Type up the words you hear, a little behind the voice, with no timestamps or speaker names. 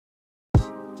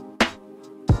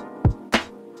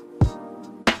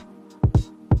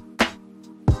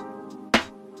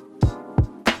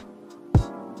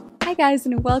Hi guys,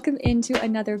 and welcome into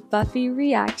another Buffy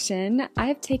reaction. I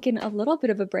have taken a little bit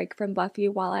of a break from Buffy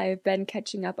while I've been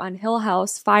catching up on Hill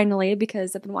House finally,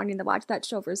 because I've been wanting to watch that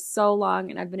show for so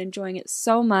long and I've been enjoying it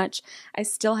so much. I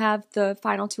still have the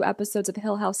final 2 episodes of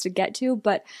Hill House to get to,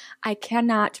 but I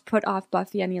cannot put off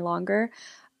Buffy any longer.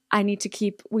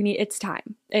 It's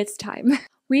time. It's time.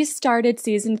 We started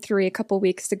season 3 a couple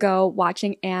weeks ago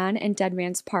watching Anne and Dead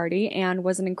Man's Party. Anne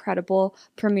was an incredible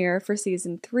premiere for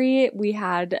season 3. We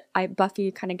had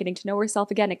Buffy kind of getting to know herself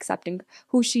again, accepting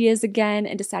who she is again,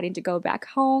 and deciding to go back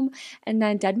home. And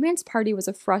then Dead Man's Party was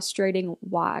a frustrating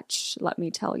watch, let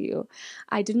me tell you.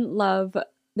 I didn't love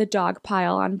the dog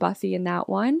pile on Buffy in that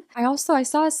one. I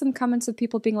saw some comments of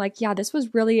people being like, yeah, this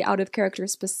was really out of character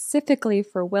specifically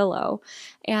for Willow.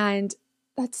 And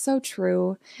that's so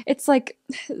true. It's like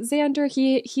Xander,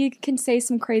 he can say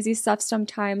some crazy stuff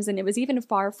sometimes, and it was even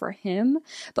far for him.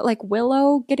 But like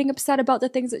Willow getting upset about the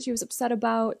things that she was upset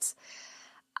about,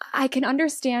 I can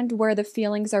understand where the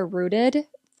feelings are rooted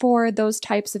for those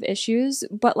types of issues,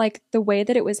 but like the way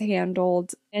that it was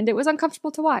handled, and it was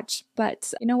uncomfortable to watch.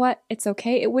 But you know what? It's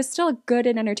okay. It was still a good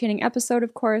and entertaining episode,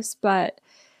 of course, but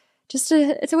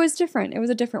it was different. It was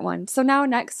a different one. So now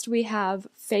next we have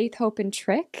Faith, Hope, and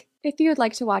Trick. If you would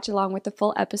like to watch along with the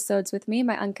full episodes with me,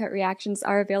 my uncut reactions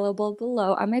are available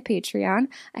below on my Patreon.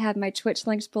 I have my Twitch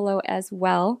linked below as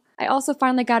well. I also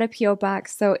finally got a P.O.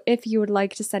 box, so if you would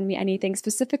like to send me anything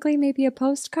specifically, maybe a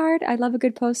postcard, I love a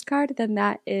good postcard, then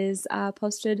that is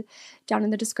posted down in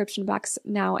the description box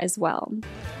now as well.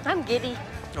 I'm giddy.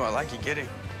 Oh, I like you giddy.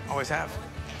 Always have.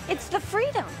 It's the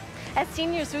freedom. As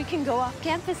seniors, we can go off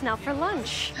campus now for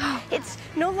lunch. It's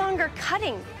no longer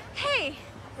cutting. Hey,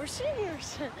 we're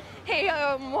seniors. Hey,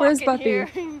 where's Buffy? Here.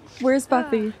 Where's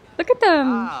Buffy? Look at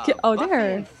them. Oh,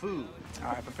 there. Food.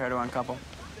 All right, prepare to uncouple.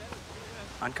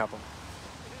 Uncouple.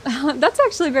 That's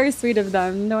actually very sweet of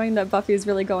them, knowing that Buffy's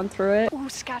really going through it. Ooh,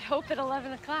 Scott Hope at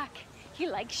 11 o'clock. He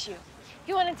likes you.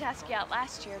 He wanted to ask you out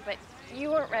last year, but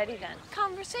you weren't ready then.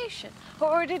 Conversation.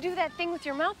 Or to do that thing with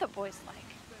your mouth that boys like.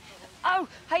 Oh,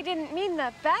 I didn't mean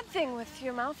that bad thing with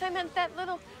your mouth. I meant that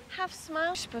little half smile.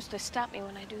 You're supposed to stop me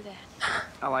when I do that.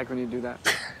 I like when you do that.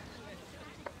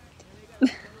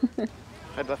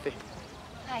 Hi, Buffy.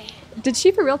 Hi. Did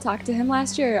she for real talk to him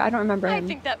last year? I don't remember him. I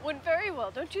think that went very well.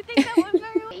 Don't you think that went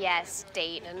very well? Yes,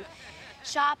 date and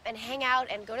shop and hang out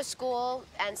and go to school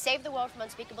and save the world from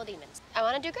unspeakable demons. I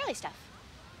want to do girly stuff.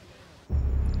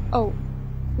 Oh,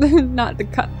 not the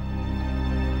cut.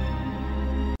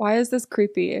 Why is this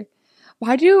creepy?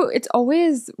 It's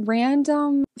always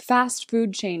random fast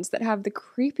food chains that have the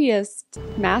creepiest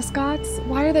mascots?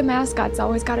 Why are the mascots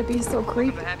always gotta be so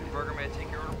creepy? Happy burger, may I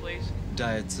take your order, please?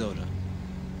 Diet soda.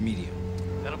 Medium.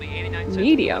 That'll be 89 cents.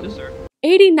 Medium? Dessert.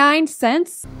 89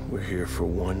 cents? We're here for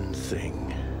one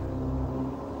thing.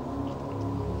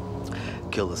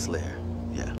 Kill the Slayer.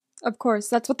 Yeah. Of course,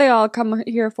 that's what they all come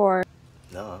here for.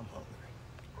 No, I'm hungry.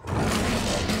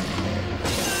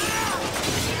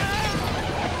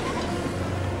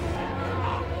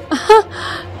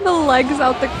 The legs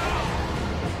out the...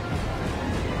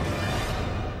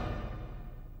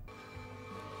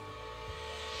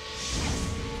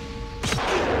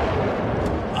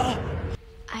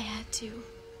 I had to.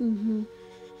 Mm-hmm.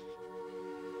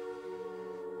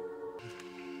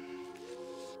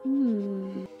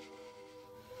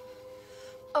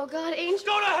 Oh God, Angel.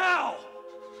 Go to hell!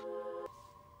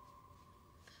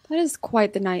 That is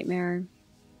quite the nightmare.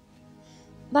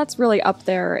 That's really up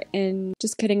there in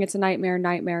Just Kidding, It's a Nightmare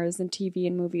nightmares in TV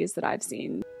and movies that I've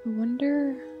seen.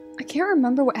 I can't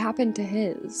remember what happened to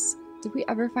his. Did we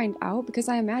ever find out? Because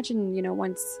I imagine, you know,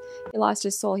 once he lost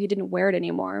his soul, he didn't wear it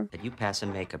anymore. That you pass a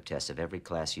makeup test of every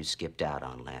class you skipped out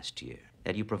on last year.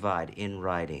 That you provide in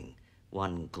writing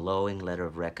one glowing letter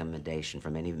of recommendation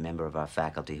from any member of our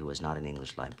faculty who is not an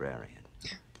English librarian.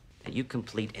 That you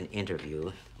complete an interview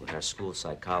with our school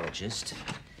psychologist.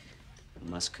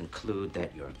 Must conclude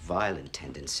that your violent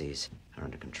tendencies are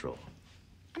under control.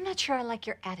 I'm not sure I like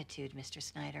your attitude, Mr.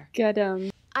 Snyder. Get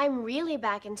him. I'm really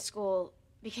back in school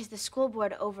because the school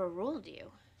board overruled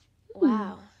you.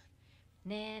 Wow.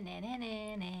 Nah, nah, nah,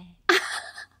 nah, nah.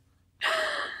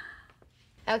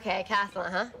 Okay,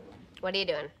 Kathleen, huh? What are you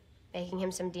doing? Making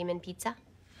him some demon pizza?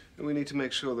 And we need to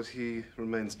make sure that he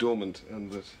remains dormant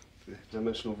and that the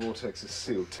dimensional vortex is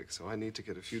sealed. So I need to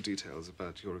get a few details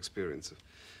about your experience of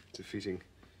defeating...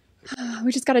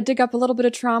 We just gotta dig up a little bit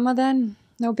of trauma then.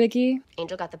 No biggie.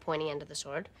 Angel got the pointy end of the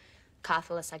sword.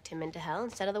 Kathleen sucked him into hell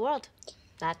instead of the world.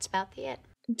 That's about the it.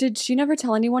 Did she never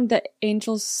tell anyone that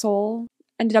Angel's soul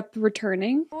ended up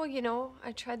returning? Well, you know,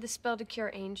 I tried the spell to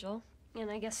cure Angel, and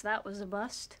I guess that was a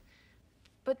bust.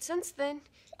 but since then,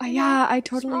 yeah, I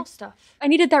totally. small stuff. I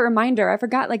needed that reminder. I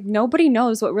forgot, like, nobody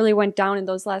knows what really went down in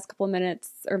those last couple minutes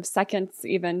or seconds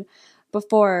even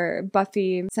before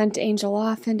Buffy sent Angel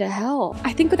off into hell.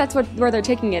 I think that's where they're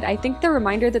taking it. I think the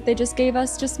reminder that they just gave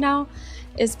us just now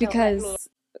is because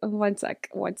one sec.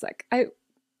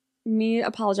 Me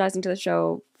apologizing to the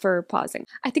show for pausing.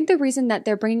 I think the reason that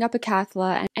they're bringing up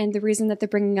Akathla and the reason that they're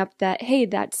bringing up that, hey,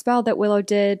 that spell that Willow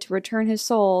did to return his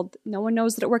soul, no one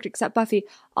knows that it worked except Buffy.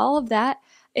 All of that,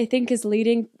 I think, is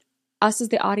leading us as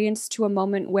the audience to a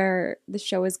moment where the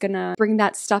show is gonna bring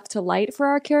that stuff to light for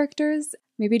our characters.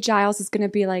 Maybe Giles is gonna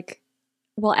be like,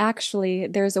 well, actually,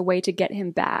 there's a way to get him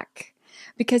back.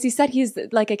 Because he said he's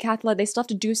like Akathla, they still have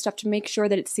to do stuff to make sure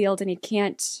that it's sealed and he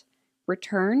can't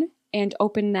return and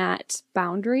open that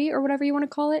boundary or whatever you want to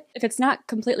call it. If it's not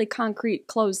completely concrete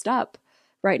closed up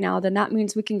right now, then that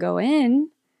means we can go in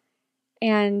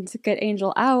and get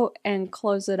Angel out and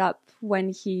close it up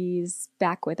when he's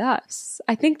back with us.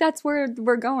 I think that's where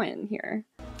we're going here.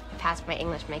 Passed my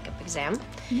English makeup exam.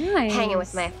 Nice. Hanging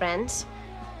with my friends.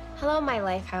 Hello, my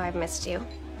life, how I've missed you.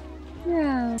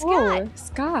 Yeah. Scott. Oh,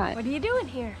 Scott. What are you doing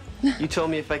here? You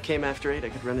told me if I came after 8, I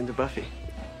could run into Buffy.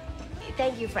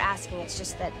 Thank you for asking. It's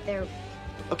just that they're...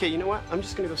 Okay, you know what? I'm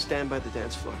just gonna go stand by the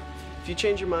dance floor. If you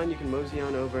change your mind, you can mosey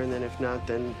on over, and then if not,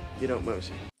 then you don't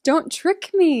mosey. Don't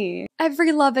trick me.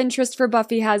 Every love interest for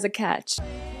Buffy has a catch.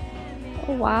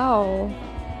 Oh, wow.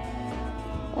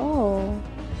 Oh.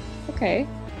 Okay.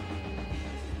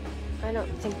 I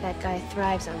don't think that guy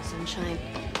thrives on sunshine.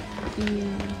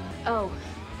 Oh.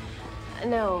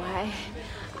 No, I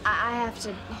have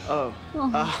to... Oh.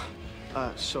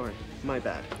 Sorry. My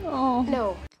bad. Oh.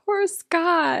 No. Poor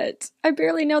Scott. I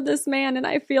barely know this man and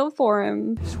I feel for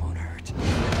him. This won't hurt.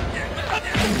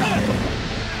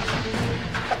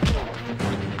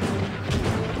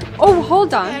 Oh,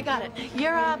 hold on. Okay, I got it.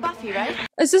 You're Buffy, right?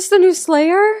 Is this the new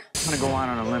Slayer? I'm gonna go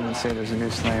on a limb and say there's a new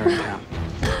Slayer in town.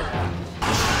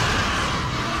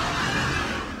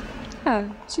 Yeah,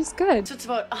 she's good. So it's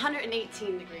about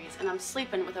 118 degrees, and I'm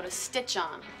sleeping without a stitch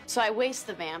on. So I waste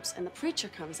the vamps, and the preacher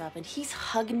comes up, and he's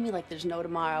hugging me like there's no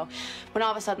tomorrow. When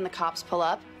all of a sudden the cops pull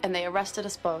up, and they arrested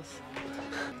us both.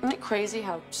 Isn't it crazy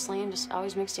how slaying just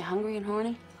always makes you hungry and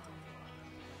horny?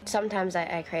 Sometimes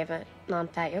I crave a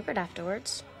non-fat yogurt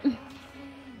afterwards.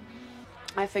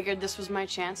 I figured this was my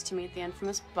chance to meet the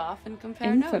infamous Buff and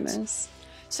compare Infamous. notes.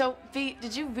 So, V,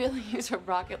 did you really use a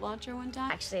rocket launcher one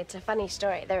time? Actually, it's a funny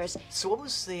story. So what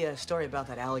was the story about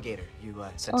that alligator you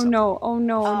said Oh something? no, oh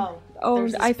no. Oh,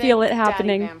 there's this I feel big it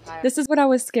happening. daddy vampire. This is what I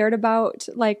was scared about,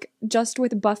 like, just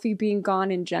with Buffy being gone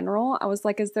in general. I was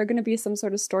like, is there going to be some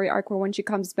sort of story arc where when she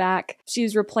comes back,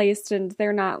 she's replaced and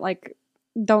they're not, like,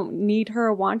 don't need her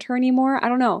or want her anymore? I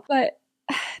don't know. But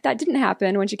that didn't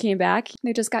happen when she came back.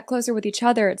 They just got closer with each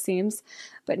other, it seems.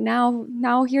 But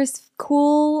now here's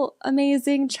cool,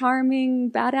 amazing,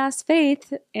 charming, badass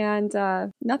Faith, and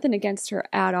nothing against her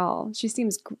at all. She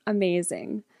seems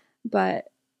amazing.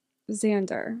 But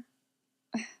Xander...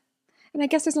 And I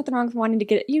guess there's nothing wrong with wanting to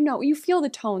get, you feel the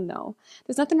tone though.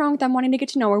 There's nothing wrong with them wanting to get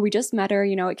to know her. We just met her,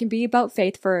 it can be about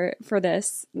Faith for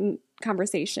this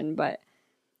conversation, but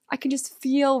I can just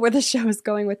feel where the show is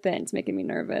going with it. It's making me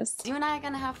nervous. You and I are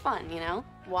gonna have fun,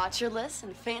 Watcherless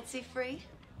and fancy-free.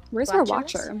 Where's our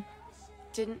watcher?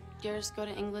 Didn't yours go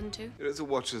to England too? It is a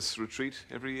watcher's retreat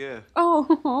every year. Oh,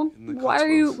 what are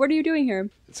you doing here?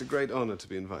 It's a great honor to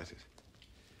be invited.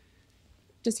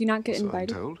 Does he not get So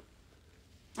invited? I'm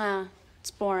told.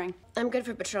 It's boring. I'm good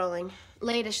for patrolling.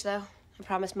 Late-ish, though. I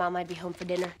promised Mom I'd be home for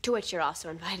dinner. To which you're also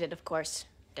invited, of course.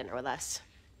 Dinner with us.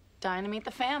 Dying to meet the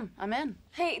fam. I'm in.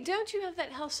 Hey, don't you have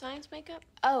that health science makeup?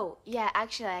 Oh, yeah,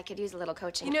 actually, I could use a little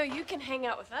coaching. You can hang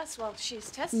out with us while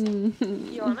she's testing.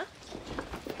 You wanna?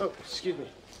 Oh, excuse me.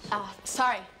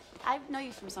 Sorry. I know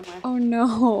you from somewhere. Oh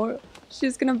no.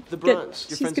 She's gonna The bronze.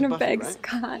 You're she's friends gonna with Buffy, beg right?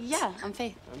 Scott. Yeah, I'm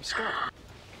Faith. I'm Scott.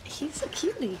 He's a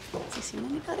cutie. Has he seen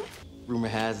anybody? Rumor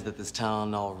has it that this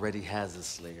town already has a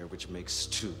Slayer, which makes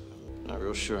 2. Not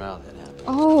real sure how that happened.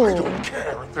 Oh. I don't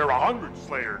care if there are 100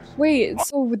 Slayers. Wait,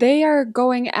 so they are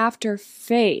going after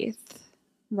Faith,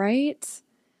 right?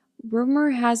 Rumor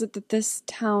has it that this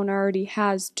town already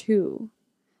has 2.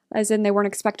 As in they weren't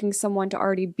expecting someone to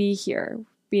already be here,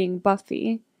 being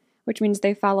Buffy, which means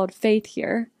they followed Faith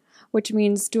here, which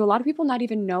means do a lot of people not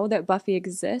even know that Buffy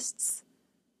exists?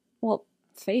 Well,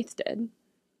 Faith did.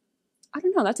 I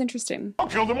don't know, that's interesting. I'll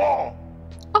kill them all.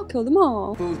 I'll kill them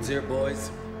all. Food's here, boys.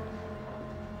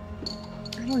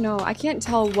 I don't know, I can't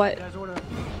tell what...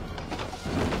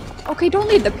 Okay, don't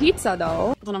leave the pizza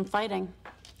though. When I'm fighting,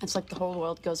 it's like the whole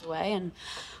world goes away, and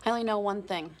I only know one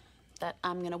thing. that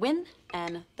I'm gonna win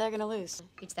and they're gonna lose.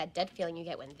 It's that dead feeling you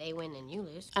get when they win and you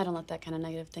lose. I don't let that kind of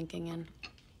negative thinking in.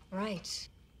 Right.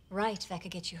 Right, that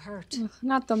could get you hurt. Ugh,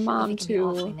 not the mom, It can be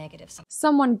awfully too. negative.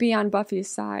 Someone be on Buffy's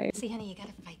side. See, honey, you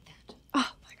gotta fight that.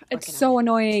 Oh my God. It's so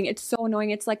annoying. It's so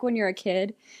annoying. It's like when you're a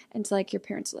kid and it's like your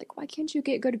parents are like, why can't you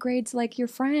get good grades like your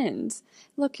friends?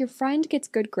 Look, your friend gets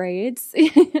good grades.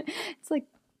 It's like,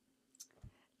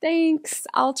 thanks,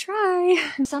 I'll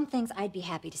try. Some things I'd be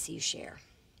happy to see you share,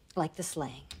 like the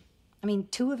slaying. I mean,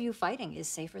 2 of you fighting is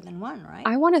safer than 1, right?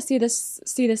 I want to see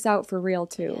this out for real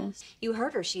too. Yes. You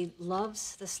heard her. She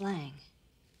loves the slaying.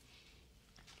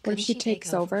 What if she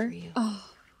takes over? Oh,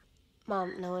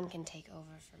 Mom, no one can take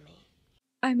over for me.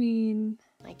 I mean,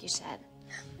 Like you said,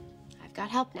 I've got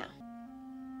help now.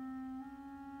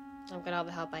 I've got all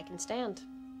the help I can stand.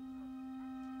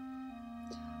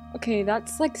 okay,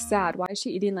 that's like sad. Why is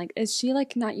she eating like, is she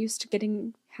like not used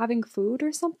to having food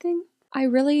or something? I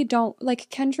really don't, like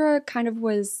Kendra kind of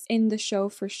was in the show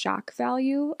for shock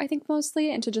value, I think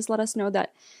mostly, and to just let us know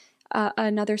that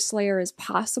another Slayer is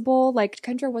possible. Like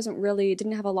Kendra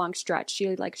didn't have a long stretch.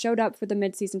 She like showed up for the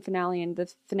mid-season finale and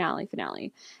the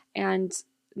finale. And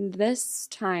this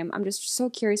time, I'm just so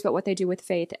curious about what they do with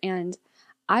Faith, and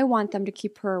I want them to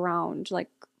keep her around like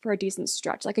for a decent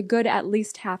stretch, like a good at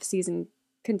least half season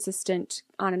consistent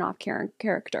on and off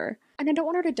character. And I don't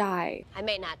want her to die. I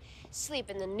may not sleep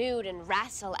in the nude and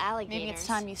wrestle alligators. Maybe it's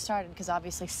time you started, because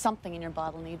obviously something in your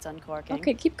bottle needs uncorking.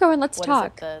 Okay, keep going. Let's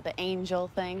talk. What is it, the angel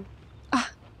thing?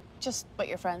 Just what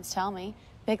your friends tell me.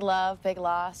 Big love, big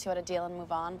loss, you ought to deal and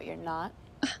move on, but you're not.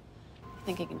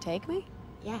 Think you can take me?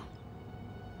 Yeah.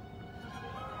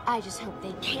 I just hope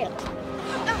they can't.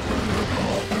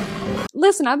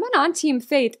 Listen, I've been on Team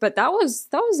Faith, but that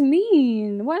was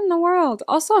mean. What in the world?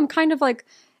 Also, I'm kind of like,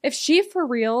 if she for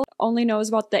real only knows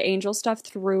about the angel stuff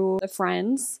through the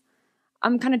friends,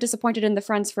 I'm kind of disappointed in the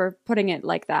friends for putting it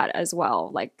like that as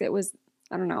well. Like it was,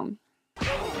 I don't know.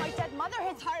 My dead mother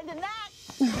hits harder than that.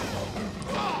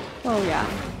 Oh yeah,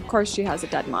 of course she has a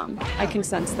dead mom. I can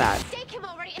sense that. Stake him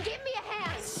already and give me a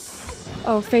hand.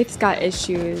 Oh, Faith's got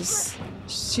issues.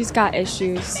 She's got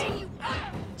issues.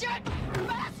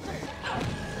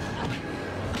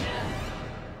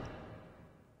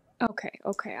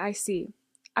 Okay, I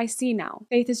see now.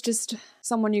 Faith is just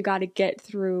someone you gotta get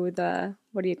through the,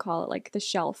 what do you call it, like the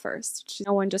shell first.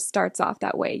 No one just starts off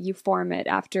that way. You form it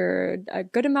after a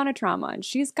good amount of trauma, and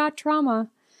she's got trauma.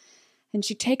 And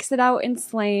she takes it out in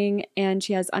slaying, and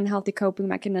she has unhealthy coping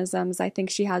mechanisms. I think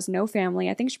she has no family.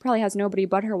 I think she probably has nobody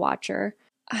but her watcher.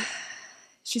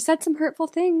 She said some hurtful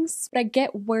things, but I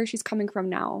get where she's coming from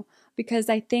now, because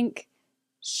I think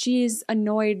she's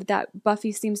annoyed that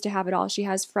Buffy seems to have it all. She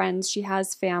has friends, she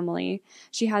has family,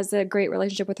 she has a great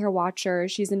relationship with her watcher,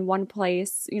 she's in one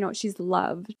place, she's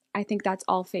loved. I think that's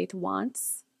all Faith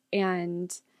wants,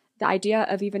 and the idea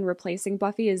of even replacing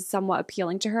Buffy is somewhat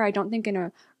appealing to her. I don't think in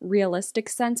a realistic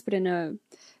sense, but in a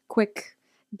quick,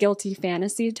 guilty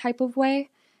fantasy type of way.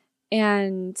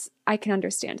 And I can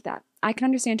understand that. I can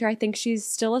understand her. I think she's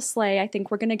still a slay. I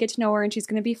think we're going to get to know her and she's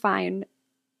going to be fine.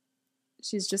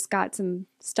 She's just got some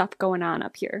stuff going on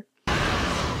up here.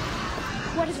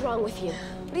 What is wrong with you?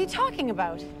 What are you talking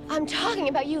about? I'm talking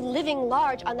about you living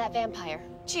large on that vampire.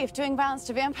 Gee, if doing violence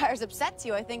to vampires upsets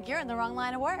you, I think you're in the wrong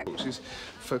line of work. She's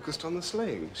focused on the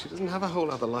slaying. She doesn't have a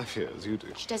whole other life here as you do.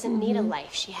 She doesn't need a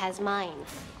life. She has mine.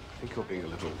 I think you're being a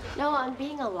little... No, I'm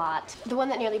being a lot. The one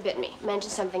that nearly bit me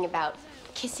mentioned something about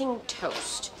kissing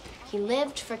toast. He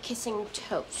lived for kissing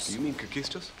toast. Do you mean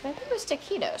Kakistos? Maybe it was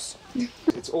taquitos.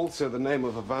 It's also the name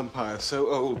of a vampire so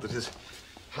old that his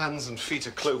hands and feet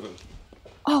are cloven.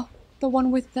 Oh, the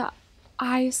one with the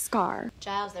eye scar.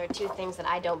 Giles, there are two things that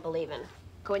I don't believe in.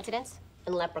 Coincidence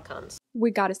and leprechauns.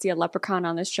 We got to see a leprechaun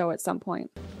on this show at some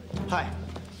point. Hi.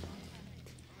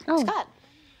 Oh. Scott.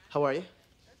 How are you?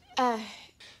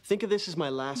 Think of this as my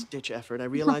last-ditch effort. I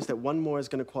realize that one more is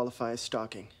going to qualify as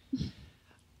stalking.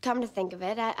 Come to think of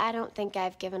it, I don't think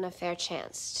I've given a fair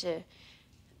chance to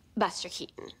Buster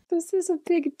Keaton. This is a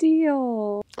big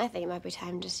deal. I think it might be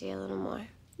time to see a little more.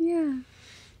 Yeah.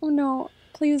 Oh no,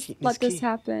 please Keaton let is this key.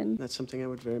 happen. That's something I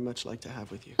would very much like to have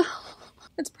with you.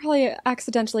 It's probably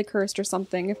accidentally cursed or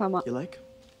something if I'm... You like?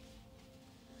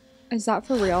 Is that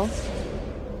for real?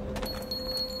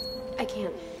 I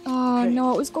can't. Oh Okay.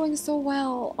 no, it was going so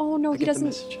well. Oh no, I he get the doesn't...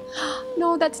 message.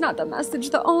 No, that's not the message.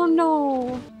 Oh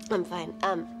no. I'm fine.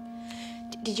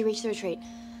 Did you reach the retreat?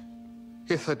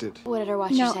 Yes, I did. What did our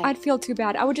watcher No, say? I'd feel too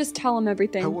bad. I would just tell him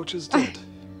everything. Her watcher's dead.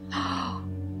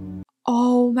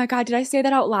 Oh my god, did I say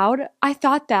that out loud? I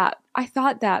thought that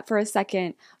for a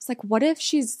second. I was like, what if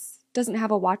she's doesn't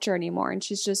have a watcher anymore and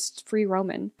she's just free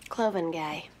roaming? Cloven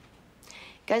guy.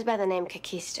 Goes by the name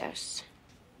Kakistos.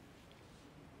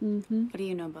 Mm-hmm. What do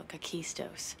you know about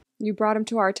Kakistos? You brought him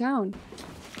to our town.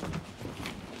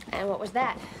 And what was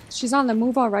that? She's on the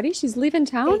move already? She's leaving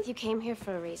town? Faith, you came here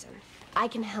for a reason. I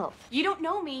can help. You don't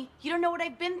know me. You don't know what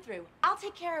I've been through. I'll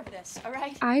take care of this, all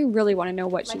right? I really want to know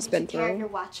what she's been Take care of through. your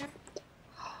watcher?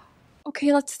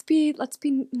 Okay, let's be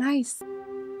nice.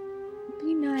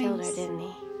 Be nice. Killed her, didn't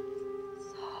he?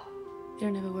 You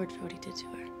don't have a word for what he did to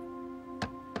her.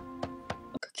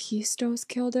 Kakistos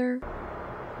killed her.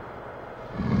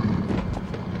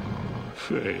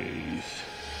 Faith.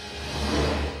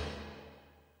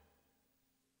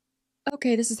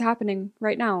 Okay, this is happening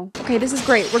right now. Okay, this is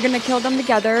great. We're gonna kill them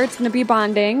together. It's gonna be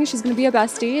bonding. She's gonna be a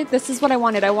bestie. This is what I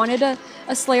wanted. I wanted a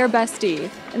Slayer bestie.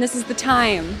 And this is the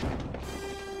time.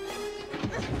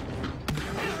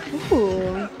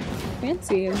 Ooh,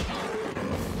 fancy.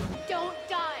 Don't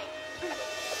die.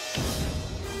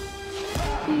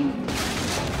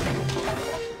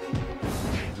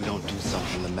 If we don't do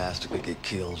something, the master could get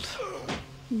killed.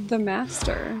 The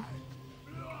master.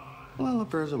 Well, the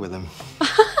birds are with him.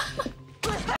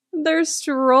 They're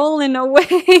strolling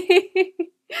away.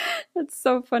 That's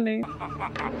so funny.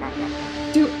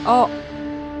 Dude, oh.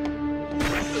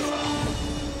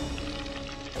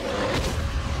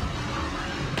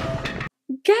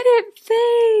 Get it,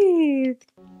 Faith!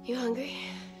 You hungry?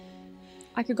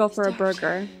 I could go for a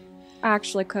burger. I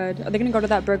actually could. Are they gonna go to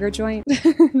that burger joint?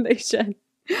 They should.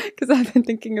 Because I've been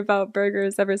thinking about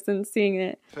burgers ever since seeing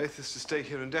it. Faith is to stay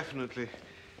here indefinitely.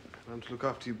 And I'm to look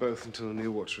after you both until a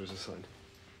new watcher is assigned.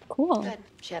 Cool. Good.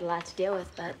 She had a lot to deal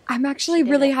with, but I'm actually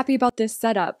really happy about this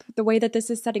setup, the way that this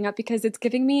is setting up, because it's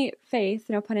giving me faith,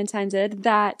 no pun intended,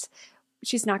 that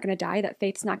she's not going to die, that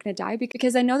Faith's not going to die,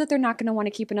 because I know that they're not going to want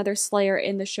to keep another Slayer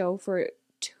in the show for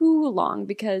too long,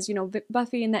 because, you know,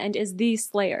 Buffy in the end is the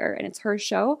Slayer and it's her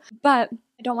show, but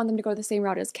I don't want them to go the same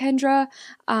route as Kendra,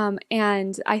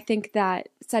 and I think that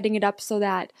setting it up so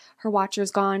that her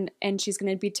watcher's gone and she's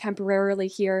going to be temporarily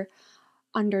here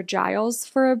under Giles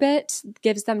for a bit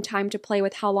gives them time to play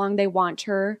with how long they want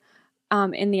her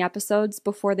in the episodes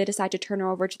before they decide to turn her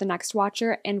over to the next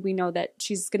watcher, and we know that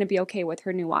she's going to be okay with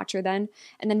her new watcher then,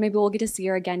 and then maybe we'll get to see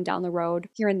her again down the road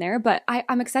here and there, but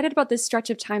I'm excited about this stretch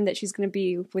of time that she's going to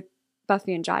be with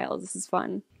Buffy and Giles. This is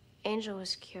fun. Angel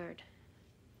was cured.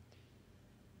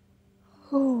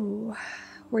 Ooh,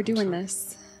 we're doing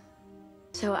this.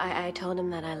 So I told him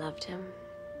that I loved him,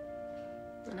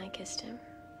 and I kissed him.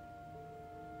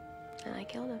 And I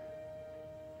killed him.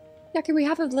 Yeah, can we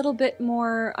have a little bit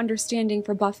more understanding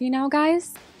for Buffy now,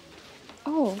 guys?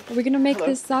 Oh, are we gonna make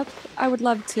this up? I would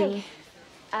love to. Hey,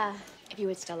 if you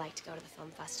would still like to go to the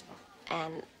film festival,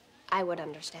 and I would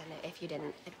understand it if you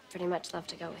didn't. I'd pretty much love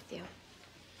to go with you.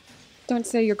 Don't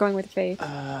say you're going with Faith.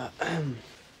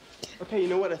 Okay, you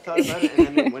know what? I thought about it, and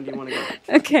I meant, when do you want to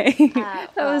go? Okay,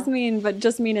 that was mean, but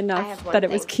just mean enough that it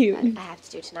was cute. I have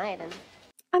to do tonight, and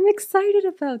I'm excited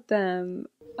about them.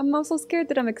 I'm also scared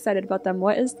that I'm excited about them.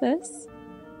 What is this?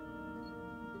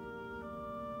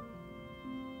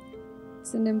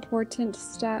 It's an important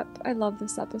step. I love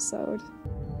this episode.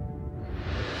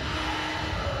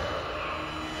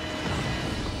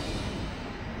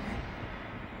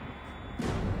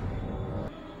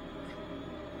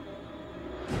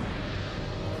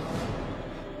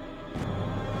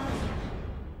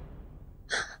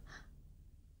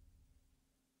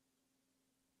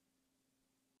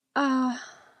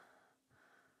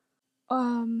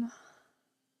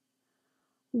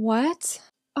 What?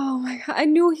 Oh my god, I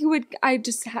knew he would, I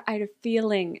had a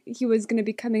feeling he was going to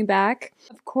be coming back.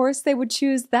 Of course they would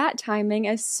choose that timing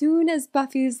as soon as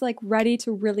Buffy's like ready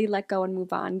to really let go and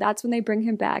move on. That's when they bring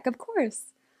him back, of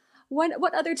course.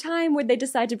 What other time would they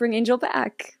decide to bring Angel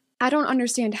back? I don't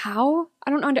understand how. I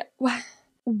don't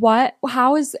what?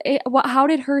 How is it, how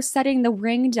did her setting the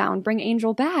ring down bring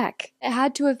Angel back? It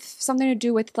had to have something to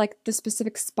do with like the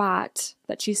specific spot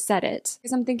that she set it.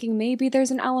 Because I'm thinking maybe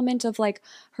there's an element of like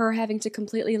her having to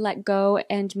completely let go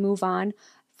and move on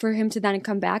for him to then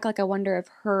come back. Like I wonder if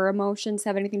her emotions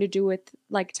have anything to do with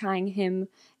like tying him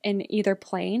in either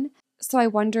plane. So I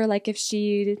wonder like if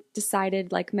she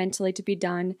decided like mentally to be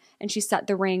done and she set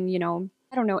the ring, you know,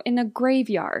 I don't know, in a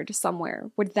graveyard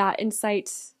somewhere. Would that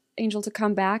incite Angel to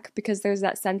come back because there's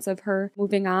that sense of her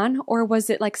moving on? Or was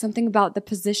it like something about the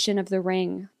position of the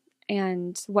ring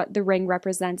and what the ring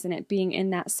represents and it being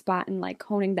in that spot and like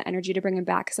honing the energy to bring him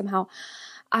back somehow?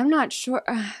 I'm not sure.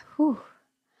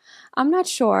 I'm not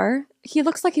sure. He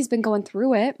looks like he's been going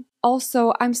through it.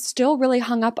 Also, I'm still really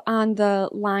hung up on the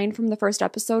line from the first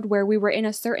episode where we were in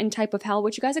a certain type of hell,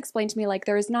 which you guys explained to me, like,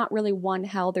 there is not really one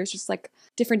hell. There's just, like,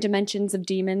 different dimensions of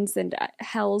demons and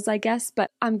hells, I guess.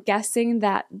 But I'm guessing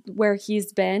that where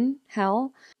he's been,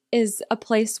 hell, is a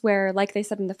place where, like they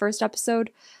said in the first episode,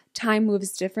 time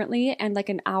moves differently, and like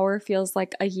an hour feels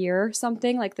like a year or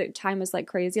something. Like the time is like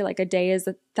crazy, like a day is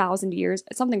 1,000 years.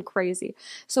 It's something crazy.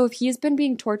 So if he's been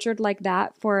being tortured like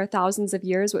that for thousands of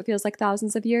years, what feels like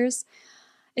thousands of years,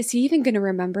 is he even going to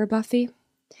remember Buffy?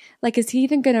 Like, is he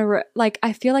even going to, like,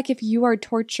 I feel like if you are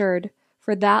tortured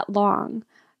for that long,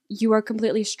 you are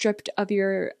completely stripped of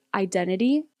your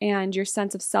identity and your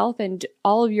sense of self and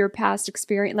all of your past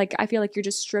experience. Like, I feel like you're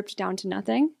just stripped down to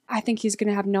nothing. I think he's going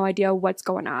to have no idea what's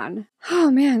going on. Oh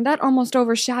man, that almost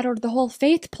overshadowed the whole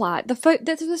Faith plot.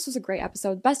 This was a great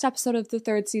episode. Best episode of the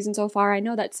 3rd season so far. I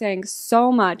know that's saying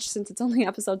so much since it's only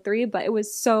episode 3, but it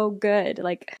was so good.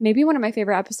 Like, maybe one of my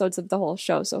favorite episodes of the whole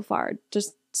show so far.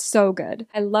 Just so good.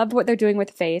 I love what they're doing with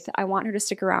Faith. I want her to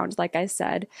stick around, like I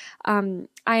said. I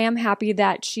am happy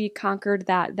that she conquered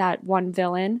that one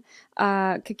villain,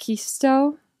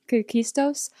 Kakistos.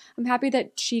 I'm happy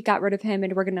that she got rid of him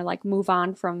and we're gonna like move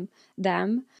on from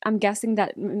them. I'm guessing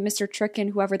that Mr. Trick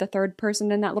and whoever the third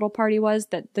person in that little party was,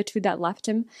 that the two that left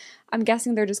him, I'm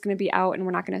guessing they're just gonna be out and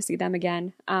we're not gonna see them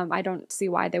again. I don't see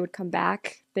why they would come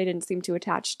back. They didn't seem too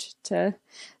attached to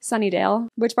Sunnydale,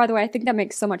 which, by the way, I think that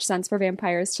makes so much sense for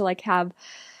vampires to like have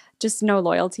just no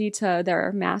loyalty to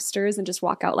their masters and just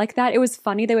walk out like that. It was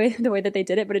funny the way that they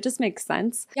did it, but it just makes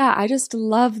sense. Yeah, I just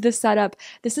love the setup.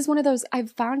 This is one of those,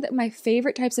 I've found that my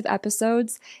favorite types of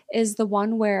episodes is the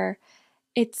one where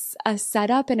it's a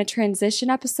setup and a transition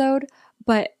episode,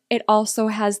 but it also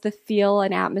has the feel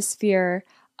and atmosphere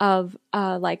of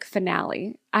like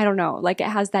finale. I don't know, like it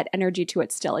has that energy to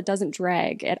it still. It doesn't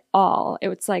drag at all.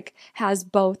 It's like has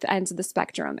both ends of the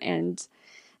spectrum, and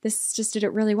this just did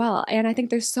it really well. And I think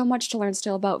there's so much to learn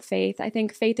still about Faith. I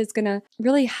think Faith is going to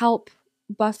really help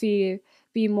Buffy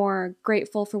be more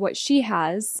grateful for what she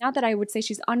has. Not that I would say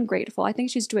she's ungrateful. I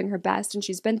think she's doing her best and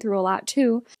she's been through a lot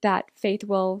too that Faith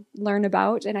will learn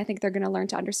about. And I think they're going to learn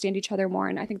to understand each other more.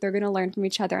 And I think they're going to learn from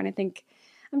each other. And I think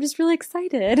I'm just really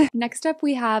excited. Next up,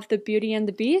 we have the Beauty and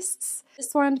the Beasts.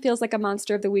 This one feels like a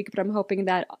monster of the week, but I'm hoping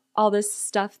that all this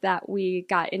stuff that we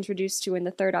got introduced to in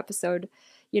the 3rd episode,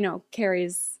 you know,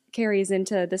 carries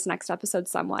into this next episode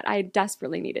somewhat. I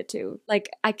desperately need it to. Like,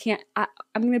 I'm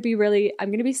gonna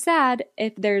be sad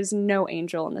if there's no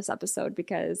Angel in this episode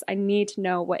because I need to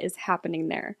know what is happening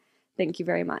there. Thank you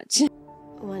very much.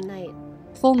 One night,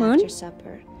 full moon after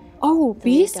supper, oh, the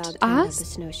Beast dog turned up a us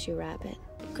snowshoe rabbit.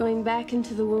 Going back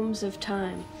into the wombs of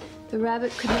time, the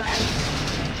rabbit could not.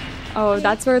 Oh,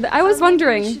 that's where I was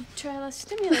wondering. We should try a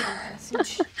stimulating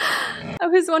message. I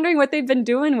was wondering what they've been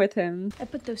doing with him. I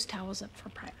put those towels up for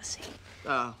privacy.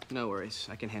 No worries.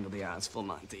 I can handle the odds, full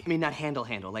Monty. I mean, not handle,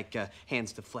 like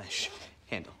hands to flesh.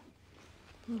 Handle.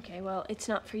 Okay, well, it's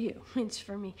not for you. It's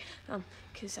for me.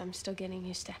 Because I'm still getting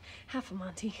used to half a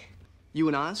Monty. You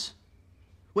and Oz?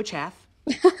 Which half?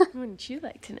 Wouldn't you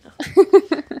like to know?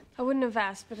 I wouldn't have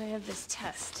asked, but I have this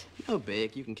test. No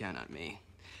big. You can count on me.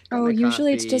 Oh,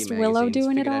 usually it's just Willow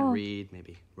doing it all. I'd read,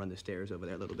 maybe run the stairs over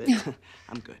there a little bit.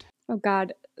 I'm good. Oh,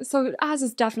 God. So Oz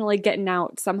is definitely getting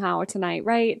out somehow tonight,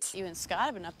 right? You and Scott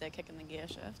have been up there kicking the gear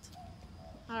shift.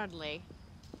 Hardly.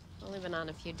 Only been on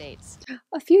a few dates.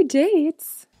 A few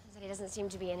dates? He doesn't seem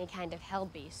to be any kind of hell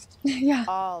beast. Yeah.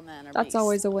 All men are That's beasts.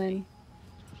 always a win.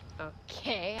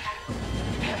 Okay.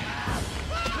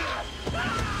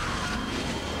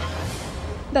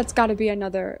 That's got to be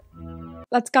another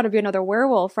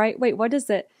werewolf, right? Wait, what is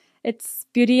it? It's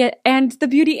Beauty and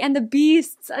the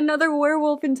Beasts. Another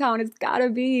werewolf in town. It's got to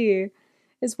be.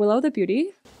 Is Willow the Beauty?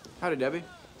 Howdy, Debbie.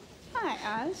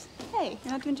 Hi, Oz. Hey,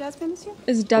 you're not doing jazz band this year?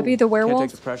 Is Debbie the werewolf?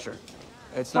 Can't take the pressure.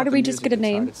 It's Why not did the we just music get a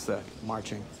that's hard, name? It's the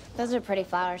marching. Those are pretty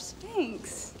flowers.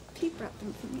 Thanks. Pete brought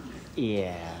them for me.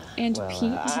 Yeah. And well,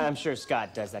 Pete. I'm sure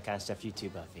Scott does that kind of stuff. You too,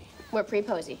 Buffy. We're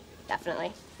pre-posy,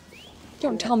 definitely.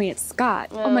 Don't tell me it's Scott.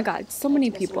 Oh my God, so many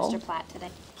Mr. people. Mr. Platt today.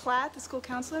 Platt, the school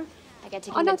counselor? I get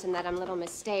to convince him that I'm Little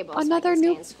Miss Stable. Another so I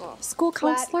new can stay in school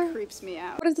counselor? Platt creeps me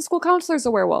out. What if the school counselor's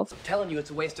a werewolf? I'm telling you,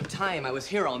 it's a waste of time. I was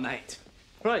here all night.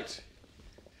 Right.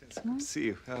 It's good to see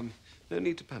you. No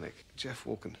need to panic. Jeff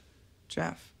Walken.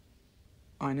 Jeff.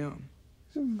 I know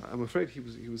him. I'm afraid he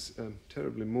was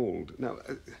terribly mauled. Now,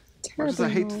 much as Terribly I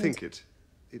hate to mauled. think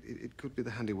it could be the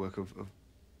handiwork of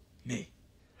Me.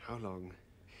 How long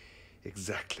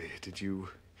exactly did you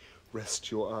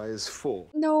rest your eyes for?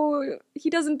 No, he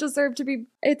doesn't deserve to be.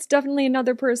 It's definitely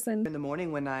another person. In the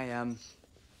morning when I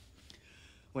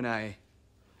when I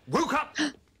woke up.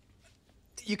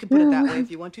 You can put it that way if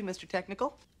you want to, Mr.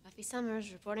 Technical. Buffy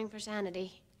Summers reporting for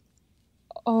sanity.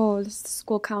 Oh, this is the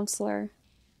school counselor.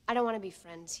 I don't want to be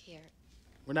friends here.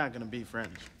 We're not gonna be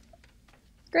friends.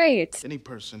 Great. Any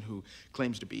person who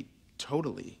claims to be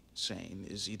totally sane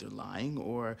is either lying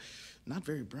or not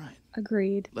very bright.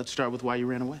 Agreed. Let's start with why you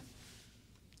ran away.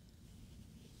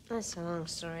 That's a long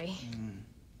story.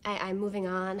 I'm moving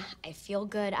on. I feel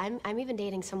good. I'm even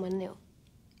dating someone new.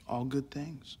 All good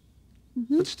things.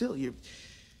 But still, you're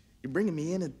bringing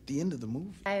me in at the end of the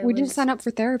movie. We didn't sign up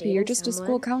for therapy. You're dating just a school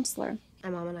someone. counselor. My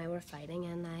mom and I were fighting,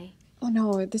 and Oh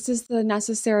no, this is the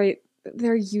necessary.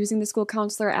 They're using the school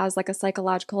counselor as like a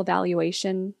psychological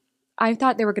evaluation. I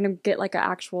thought they were gonna get like an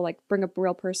actual, like, bring a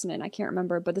real person in. I can't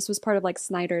remember, but this was part of like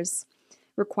Snyder's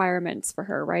requirements for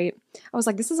her, right? I was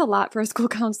like, this is a lot for a school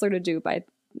counselor to do, but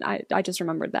I just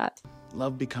remembered that.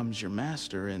 Love becomes your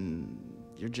master, and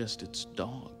you're just its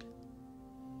dog.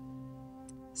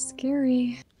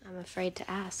 Scary. I'm afraid to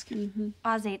ask.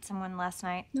 Oz ate someone last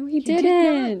night. No, he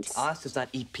didn't. Oz does not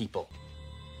eat people.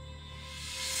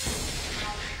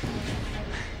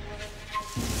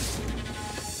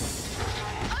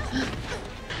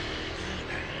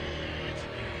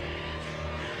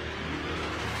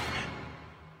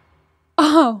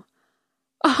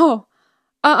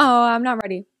 I'm not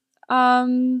ready.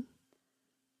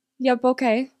 Yep,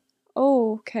 okay.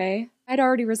 Okay. I'd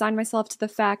already resigned myself to the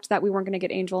fact that we weren't going to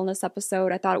get Angel in this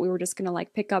episode. I thought we were just going to,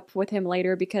 like, pick up with him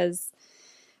later because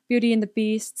Beauty and the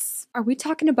Beasts. Are we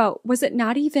talking about, was it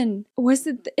not even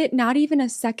a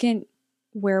second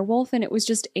werewolf and it was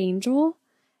just Angel?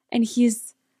 And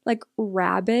he's, like,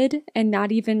 rabid and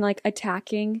not even, like,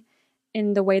 attacking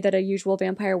in the way that a usual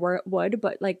vampire would,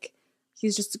 but, like,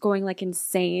 he's just going, like,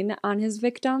 insane on his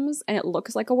victims and it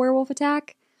looks like a werewolf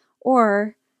attack?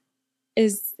 Or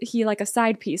is he like a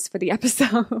side piece for the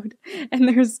episode? And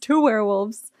there's two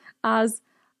werewolves, Oz,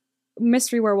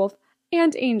 mystery werewolf,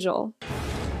 and Angel.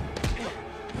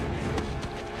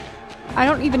 I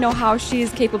don't even know how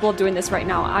she's capable of doing this right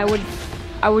now. I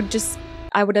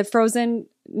would have frozen,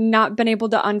 not been able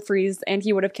to unfreeze, and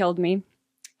he would have killed me.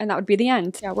 And that would be the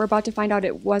end. Yeah, we're about to find out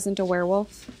it wasn't a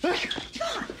werewolf.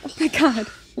 Oh my god.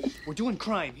 We're doing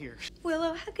crime here.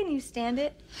 Willow, how can you stand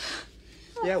it?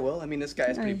 Yeah, well, I mean, this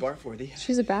guy's pretty barf-worthy.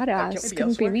 She's a badass.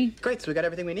 Couldn't be me. Great, so we got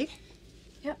everything we need?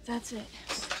 Yep, that's it.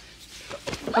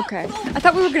 Okay. I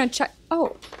thought we were gonna check.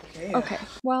 Oh. Okay.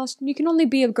 Well, you can only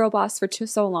be a girl boss for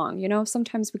so long, you know?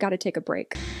 Sometimes we gotta take a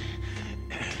break.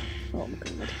 Oh my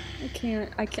god.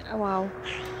 I can't. Wow.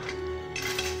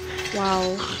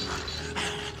 Wow.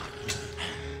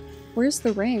 Where's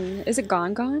the ring? Is it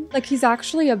gone? Like, he's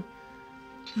actually a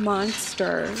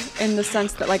monster in the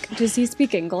sense that, like, does he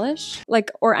speak English? Like,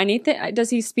 or anything? Does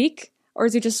he speak? Or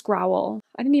does he just growl?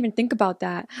 I didn't even think about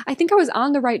that. I think I was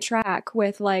on the right track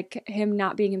with, like, him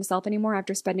not being himself anymore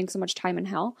after spending so much time in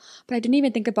hell. But I didn't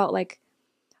even think about, like,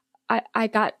 I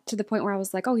got to the point where I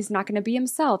was like, oh, he's not going to be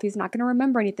himself. He's not going to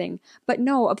remember anything. But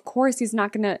no, of course he's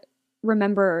not going to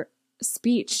remember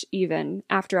speech even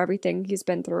after everything he's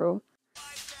been through.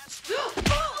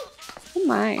 Oh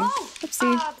my.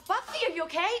 Oopsie. Buffy, are you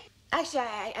okay? Actually,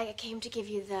 I came to give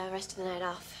you the rest of the night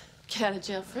off. Get out of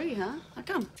jail free, huh? How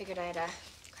come? Figured I'd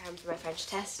cram for my French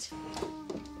test.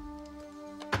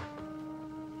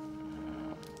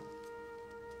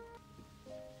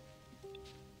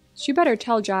 She better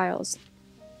tell Giles.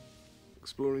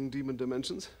 Exploring demon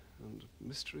dimensions and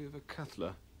mystery of a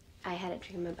Cathler. I had a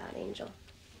dream about Angel.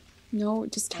 No,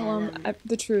 just tell him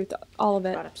the truth, all of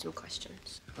it. Brought up some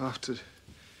questions. After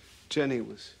Jenny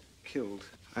was killed,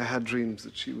 I had dreams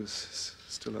that she was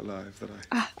still alive, that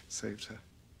I saved her.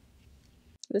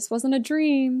 This wasn't a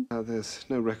dream. There's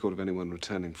no record of anyone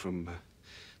returning from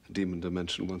the demon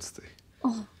dimension once the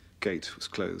gate was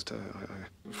closed.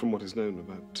 From what is known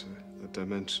about the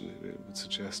dimension, it would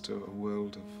suggest a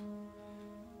world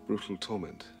of brutal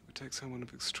torment. It would take someone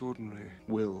of extraordinary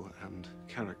will and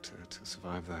character to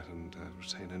survive that and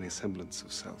retain any semblance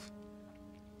of self.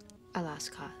 A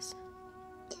lost cause.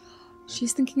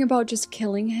 She's thinking about just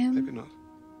killing him? Maybe not.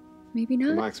 Maybe not?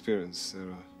 In my experience, there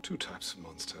are two types of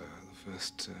monster. The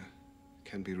first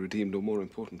can be redeemed, or more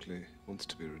importantly, wants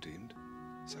to be redeemed.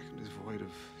 Second is void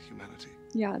of humanity.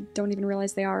 Yeah, don't even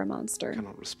realize they are a monster.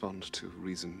 Cannot respond to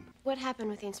reason. What happened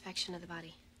with the inspection of the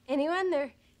body? Anyone?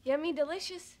 They're yummy,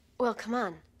 delicious. Well, come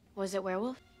on. Was it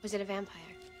werewolf? Was it a vampire?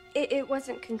 It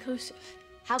wasn't conclusive.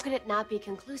 How could it not be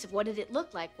conclusive? What did it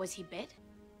look like? Was he bit?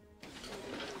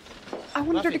 I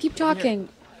wanted her to keep talking.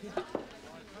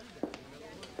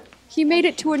 He made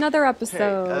it to another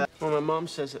episode. Well, my mom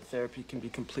says that therapy can be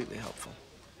completely helpful.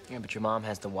 Yeah, but your mom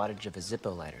has the wattage of a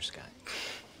Zippo lighter, Scott.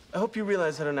 I hope you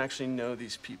realize I don't actually know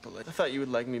these people. I thought you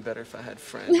would like me better if I had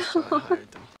friends, so I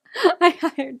hired them. I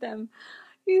hired them.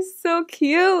 He's so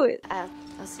cute. I'll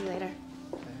see you later.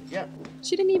 Yep.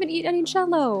 She didn't even eat any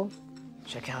Jell-O.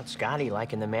 Check out Scotty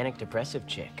liking the manic depressive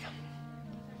chick.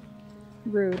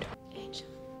 Rude. Angel.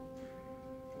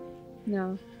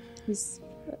 No, it's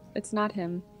not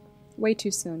him. Way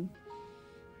too soon.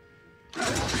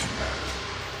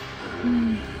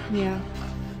 Yeah.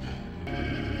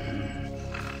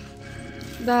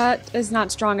 That is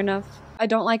not strong enough. I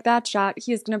don't like that shot.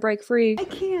 He is gonna break free. I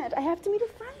can't. I have to meet a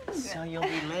friend. So you'll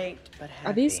be late, but happy.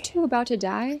 Are these two about to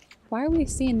die? Why are we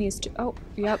seeing these two? Oh,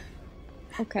 yep.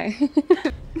 Okay.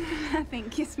 Nothing.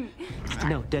 Kiss me.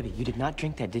 No, Debbie, you did not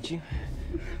drink that, did you?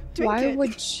 Why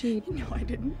would she? No, I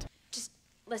didn't. Just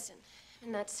listen.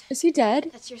 And that's... Is he dead?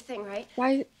 That's your thing, right?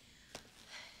 Why?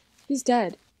 He's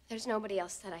dead. There's nobody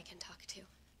else that I can talk to.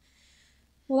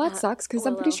 Well, that sucks, because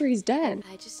I'm pretty sure he's dead.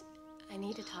 I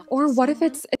need to talk Or to what if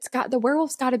someone. it's got, the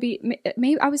werewolf's got to be,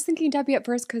 maybe, I was thinking Debbie at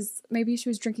first because maybe she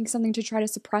was drinking something to try to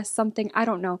suppress something. I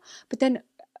don't know. But then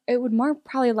it would more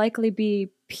probably likely be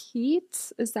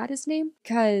Pete. Is that his name?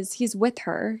 Because he's with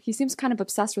her. He seems kind of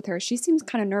obsessed with her. She seems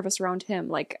kind of nervous around him,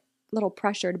 like a little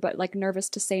pressured, but like nervous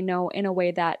to say no in a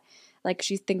way that like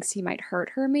she thinks he might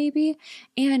hurt her maybe.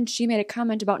 And she made a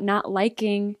comment about not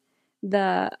liking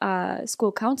the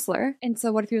school counselor. And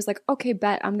so what if he was like, okay,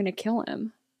 bet, I'm going to kill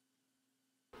him.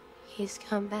 He's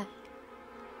come back.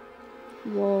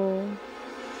 Whoa.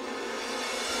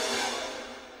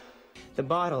 The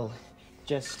bottle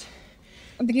just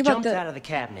I'm thinking about jumped out of the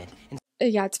cabinet. And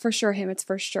yeah, it's for sure him. It's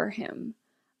for sure him.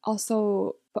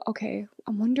 Also, but okay,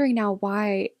 I'm wondering now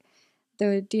why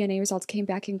the DNA results came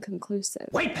back inconclusive.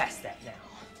 way past that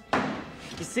now.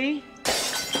 You see?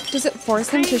 Does it force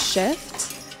him to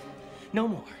shift? No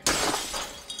more.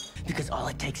 Because all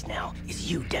it takes now is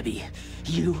you, Debbie.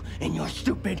 You and your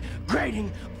stupid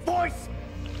grading voice.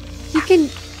 You can...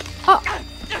 Oh.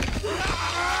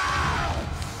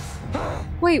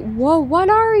 Wait, whoa, what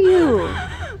are you?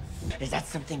 Is that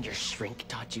something your shrink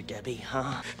taught you, Debbie,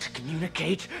 huh? To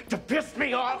communicate, to piss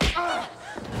me off? Well,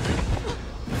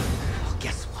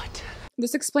 guess what?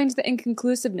 This explains the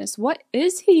inconclusiveness. What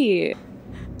is he?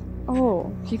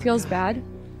 Oh, he feels bad?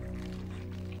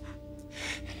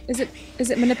 Is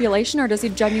it manipulation, or does he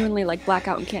genuinely like black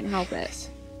out and can't help it?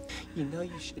 You know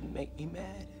you shouldn't make me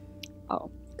mad. Oh,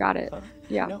 got it.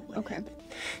 Yeah, You know what okay. happened?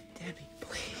 Debbie,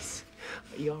 please.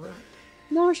 Are you alright?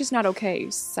 No, she's not okay,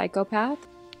 you psychopath.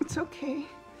 It's okay.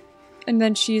 And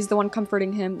then she's the one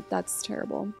comforting him. That's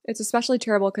terrible. It's especially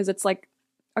terrible because it's like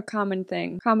a common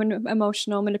thing. Common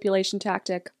emotional manipulation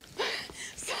tactic.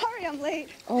 Sorry, I'm late.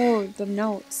 Oh, the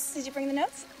notes. Did you bring the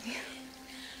notes?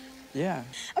 Yeah.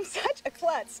 I'm such a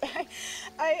klutz.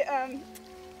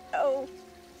 Oh,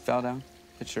 Fell down.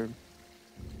 Hit your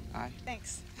eye.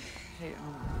 thanks. Hey,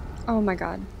 Oh my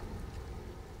god.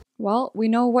 Well, we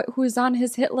know who's on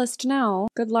his hit list now.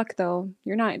 Good luck though.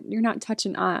 You're not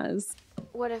touching Oz.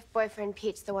 What if boyfriend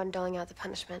Pete's the one doling out the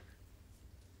punishment?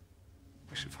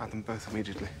 We should find them both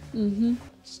immediately. Mm-hmm.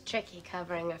 It's tricky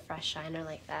covering a fresh shiner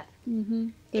like that. Mm-hmm.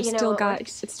 You know Still what got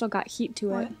works? it's still got heat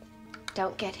to it.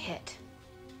 Don't get hit.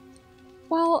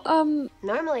 Well,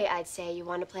 Normally I'd say you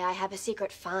want to play I Have a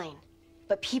Secret, fine.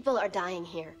 But people are dying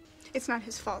here. It's not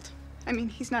his fault. I mean,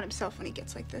 he's not himself when he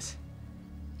gets like this.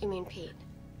 You mean Pete?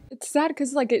 it's sad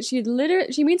because like she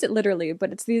means it literally,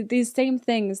 but it's these same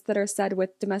things that are said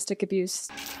with domestic abuse.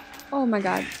 Oh my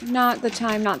god, not the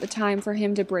time for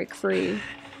him to break free.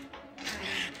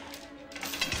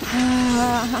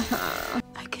 I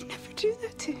could never do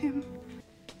that to him.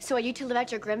 So are you to live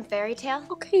out your grim fairy tale?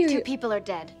 Okay. 2 people are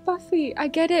dead. Buffy, I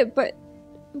get it, but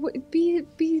be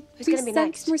gonna be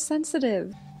next? more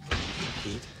sensitive.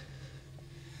 Pete,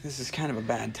 this is kind of a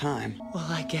bad time. Well,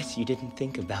 I guess you didn't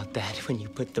think about that when you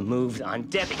put the moves on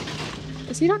Debbie.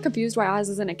 Is he not confused why Oz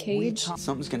is in a cage?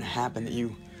 Something's gonna happen that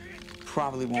you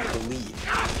probably won't believe.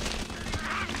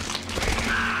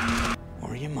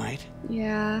 Or you might.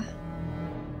 Yeah.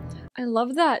 I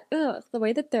love that. Ugh, the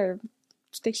way that they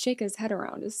shake his head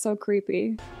around is so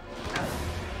creepy.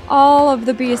 All of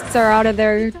the beasts are out of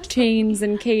their chains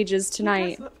and cages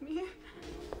tonight. He does love me.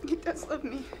 He does love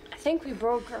me. I think we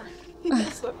broke her. He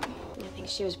does love me. I think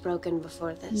she was broken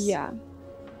before this. Yeah.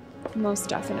 Most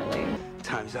definitely.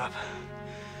 Time's up.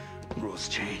 Rules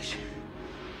change.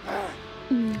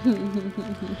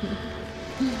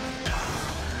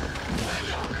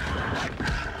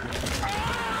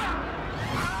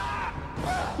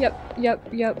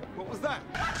 Yep. What was that?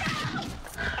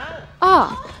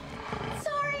 Ah!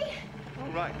 Sorry! All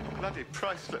right, bloody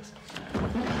priceless.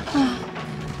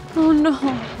 no.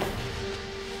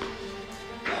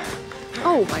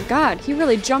 Oh my god, he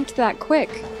really jumped that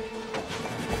quick.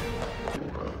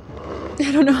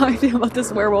 I don't know how I feel about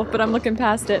this werewolf, but I'm looking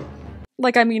past it.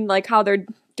 Like, I mean, like how they're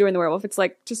doing the werewolf. It's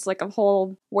like, just like a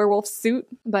whole werewolf suit,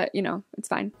 but you know, it's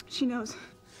fine. She knows.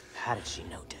 How did she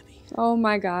know, Debbie? Oh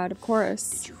my god, of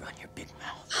course. Did you run your big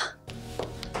mouth?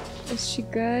 Is she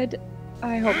good?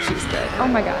 I hope she's good. Oh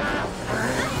my god.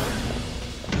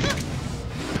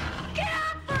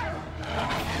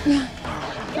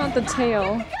 Not the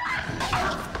tail.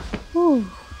 Ooh.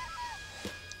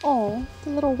 Oh, the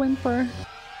little whimper.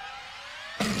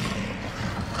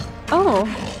 Oh,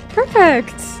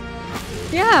 perfect.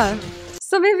 Yeah.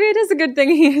 So maybe it is a good thing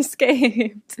he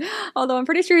escaped. Although I'm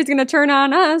pretty sure he's gonna turn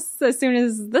on us as soon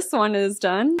as this one is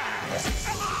done.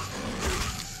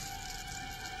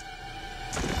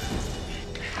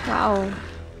 Wow.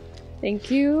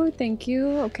 Thank you,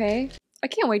 okay. I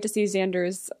can't wait to see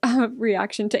Xander's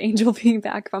reaction to Angel being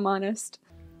back, if I'm honest.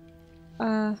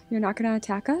 You're not gonna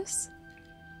attack us?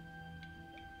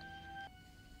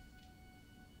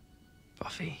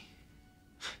 Buffy.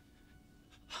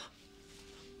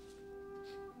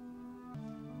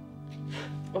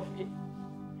 Buffy.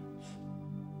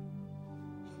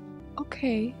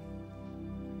 Okay.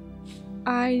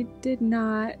 I did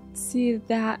not see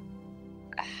that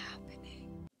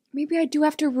happening. Maybe I do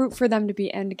have to root for them to be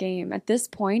endgame at this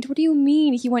point. What do you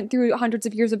mean he went through hundreds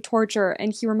of years of torture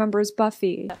and he remembers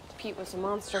Buffy? Pete was a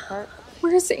monster part.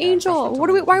 Where's Angel?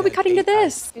 Why are we cutting to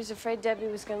this? He was afraid Debbie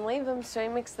was gonna leave him, so he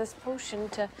mixed this potion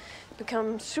to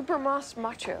become super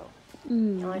macho. The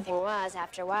only thing was,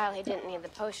 after a while, he didn't need the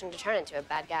potion to turn into a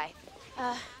bad guy.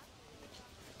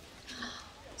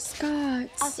 Scott.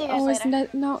 I'll see you guys later. Isn't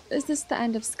that, no, is this the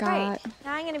end of Scott? Great.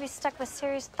 Now I'm gonna be stuck with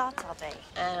serious thoughts all day.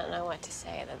 I don't know what to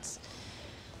say that's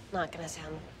not gonna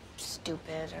sound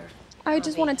stupid or I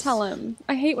just want to tell him.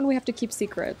 I hate when we have to keep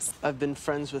secrets. I've been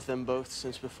friends with them both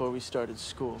since before we started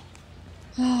school.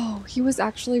 Oh, he was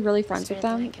actually really friends with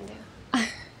them. I can do.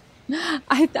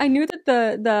 I knew that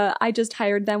the I just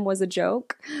hired them was a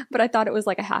joke, but I thought it was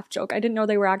like a half joke. I didn't know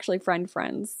they were actually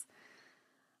friends.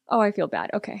 Oh, I feel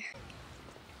bad. Okay.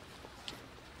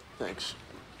 Thanks.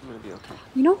 I'm gonna be okay.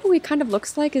 You know who he kind of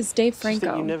looks like is Dave It's just that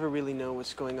Franco. you never really know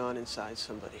what's going on inside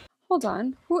somebody. Hold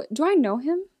on. Who do I know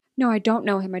him? No, I don't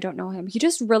know him. He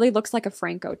just really looks like a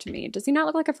Franco to me. Does he not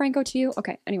look like a Franco to you?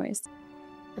 Okay, anyways.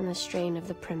 And the strain of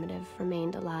the primitive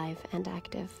remained alive and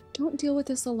active. Don't deal with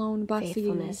this alone, Buffy.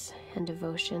 Faithfulness and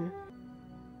devotion.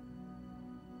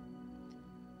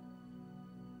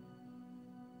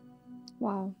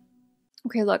 Wow.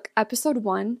 Okay, look, episode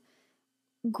 1,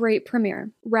 great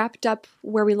premiere. Wrapped up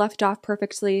where we left off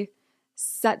perfectly,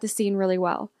 set the scene really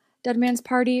well. Dead Man's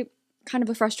Party, kind of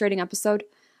a frustrating episode.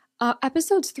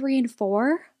 Episodes 3 and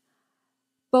 4,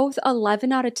 both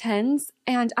 11 out of 10s,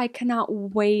 and I cannot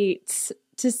wait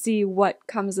to see what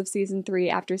comes of season 3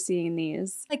 after seeing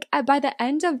these. Like, by the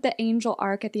end of the Angel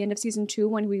arc at the end of season 2,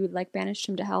 when we like banished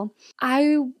him to hell,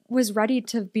 I was ready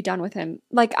to be done with him.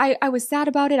 Like, I was sad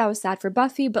about it. I was sad for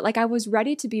Buffy, but like I was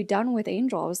ready to be done with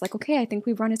Angel. I was like, okay, I think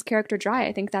we've run his character dry.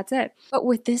 I think that's it. But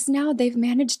with this now, they've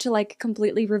managed to like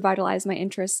completely revitalize my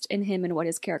interest in him and what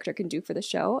his character can do for the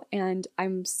show. And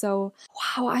I'm so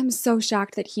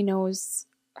shocked that he knows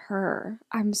her.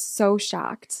 I'm so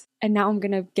shocked. And now I'm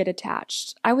gonna get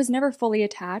attached. I was never fully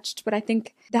attached, but I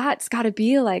think that's gotta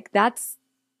be like, that's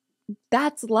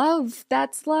love.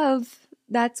 That's love.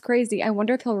 That's crazy. I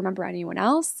wonder if he'll remember anyone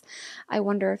else. I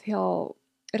wonder if it'll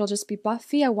just be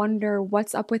Buffy. I wonder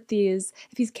what's up with these,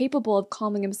 if he's capable of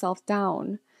calming himself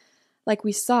down. Like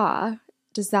we saw,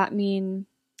 does that mean,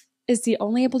 is he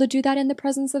only able to do that in the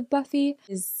presence of Buffy?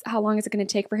 How long is it going to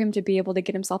take for him to be able to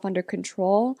get himself under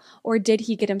control? Or did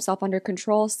he get himself under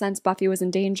control since Buffy was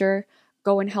in danger,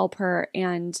 go and help her,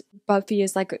 and Buffy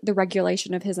is like the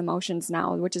regulation of his emotions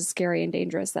now, which is scary and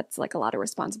dangerous. That's like a lot of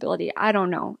responsibility. I don't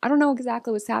know. I don't know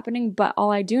exactly what's happening, but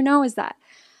all I do know is that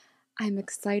I'm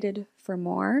excited for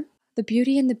more. The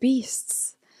Beauty and the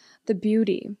Beasts. The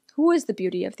beauty. Who is the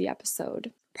beauty of the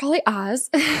episode? Probably Oz.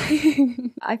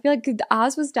 I feel like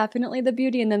Oz was definitely the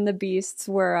beauty, and then the beasts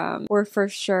were for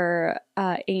sure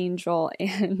Angel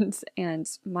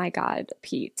and my God,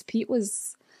 Pete. Pete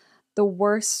was the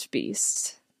worst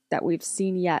beast that we've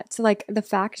seen yet. So like the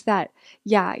fact that,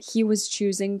 yeah, he was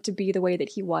choosing to be the way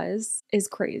that he was is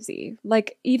crazy.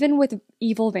 Like even with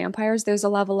evil vampires, there's a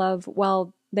level of,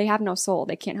 well, they have no soul.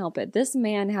 They can't help it. This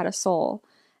man had a soul,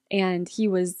 and he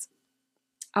was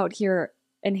out here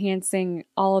enhancing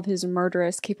all of his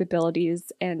murderous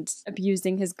capabilities and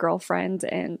abusing his girlfriend,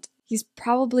 and he's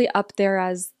probably up there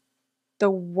as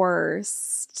the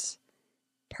worst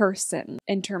person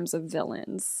in terms of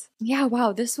villains. Yeah,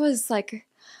 wow, this was like,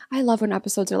 I love when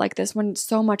episodes are like this, when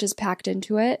so much is packed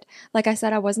into it. Like I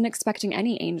said, I wasn't expecting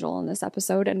any Angel in this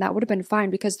episode, and that would have been fine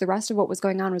because the rest of what was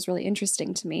going on was really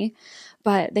interesting to me.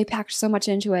 But they packed so much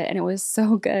into it, and it was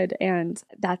so good, and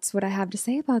that's what I have to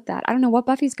say about that. I don't know what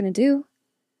Buffy's gonna do.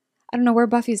 I don't know where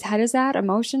Buffy's head is at,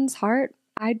 emotions, heart.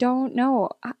 I don't know.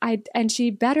 And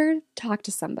she better talk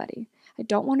to somebody. I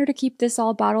don't want her to keep this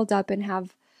all bottled up and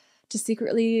have to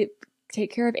secretly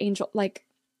take care of Angel. Like,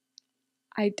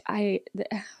 I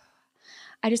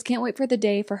just can't wait for the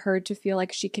day for her to feel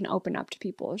like she can open up to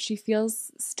people. She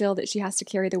feels still that she has to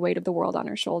carry the weight of the world on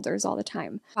her shoulders all the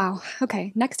time. Wow.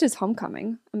 Okay. Next is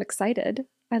Homecoming. I'm excited.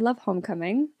 I love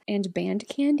Homecoming. And Band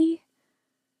Candy.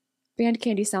 Band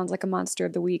Candy sounds like a monster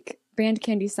of the week. Band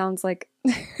Candy sounds like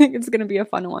it's going to be a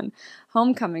fun one.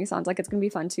 Homecoming sounds like it's going to be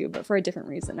fun too, but for a different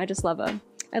reason. I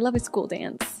love a school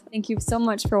dance. Thank you so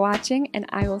much for watching, and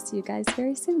I will see you guys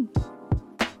very soon.